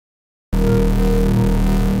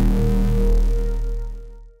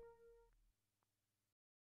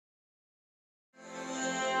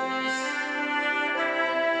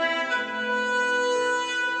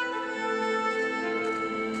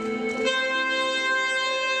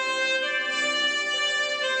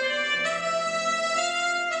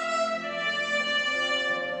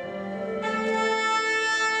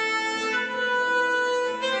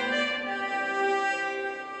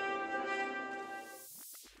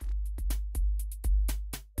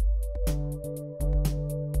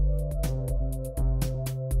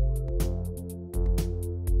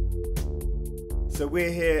So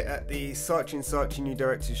we're here at the Saatchi and Saatchi New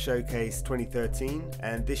Directors Showcase 2013,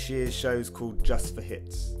 and this year's show is called Just for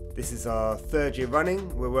Hits. This is our third year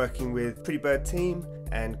running. We're working with Pretty Bird team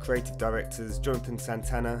and creative directors Jonathan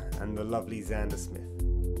Santana and the lovely Xander Smith.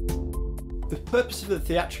 The purpose of the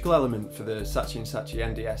theatrical element for the Saatchi and Saatchi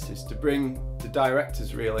NDS is to bring the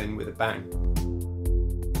director's reel in with a bang.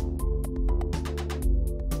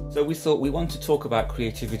 So we thought we want to talk about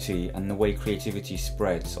creativity and the way creativity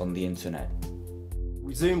spreads on the internet.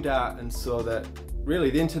 We zoomed out and saw that really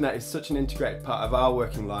the internet is such an integrated part of our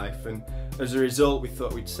working life, and as a result we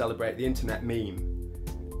thought we'd celebrate the internet meme.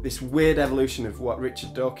 This weird evolution of what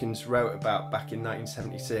Richard Dawkins wrote about back in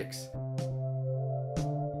 1976.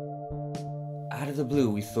 Out of the blue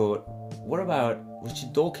we thought, what about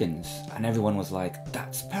Richard Dawkins? And everyone was like,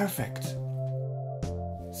 that's perfect.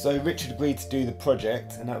 So Richard agreed to do the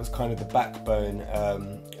project, and that was kind of the backbone,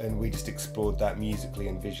 and we just explored that musically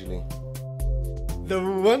and visually. The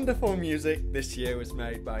wonderful music this year was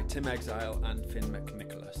made by Tim Exile and Finn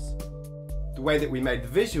McNicholas. The way that we made the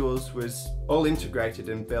visuals was all integrated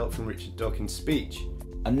and built from Richard Dawkins' speech.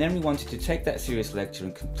 And then we wanted to take that serious lecture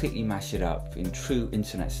and completely mash it up in true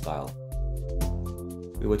internet style.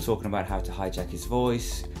 We were talking about how to hijack his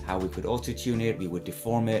voice, how we could auto-tune it, we would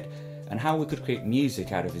deform it, and how we could create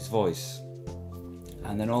music out of his voice.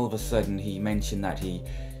 And then all of a sudden he mentioned that he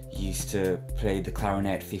used to play the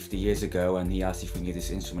clarinet 50 years ago, and he asked if we knew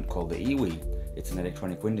this instrument called the iwi. It's an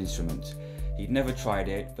electronic wind instrument. He'd never tried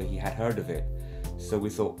it, but he had heard of it. So we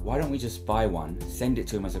thought, why don't we just buy one, send it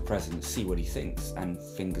to him as a present, see what he thinks, and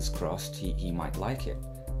fingers crossed he might like it.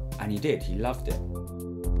 And he did, he loved it.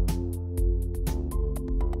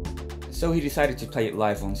 So he decided to play it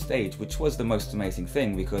live on stage, which was the most amazing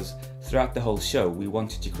thing, because throughout the whole show we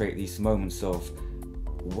wanted to create these moments of,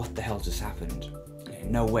 what the hell just happened?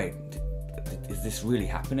 No way, is this really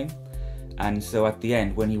happening? And so at the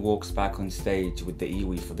end, when he walks back on stage with the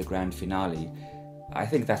iwi for the grand finale, I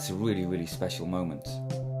think that's a really, really special moment.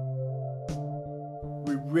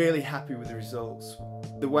 We're really happy with the results.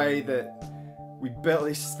 The way that we built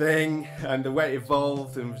this thing and the way it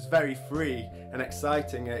evolved and was very free and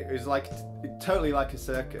exciting. It was like totally like a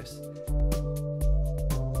circus.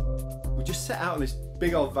 We just set out on this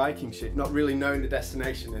big old Viking ship, not really knowing the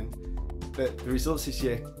destination, and the results this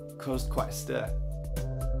year caused quite a stir.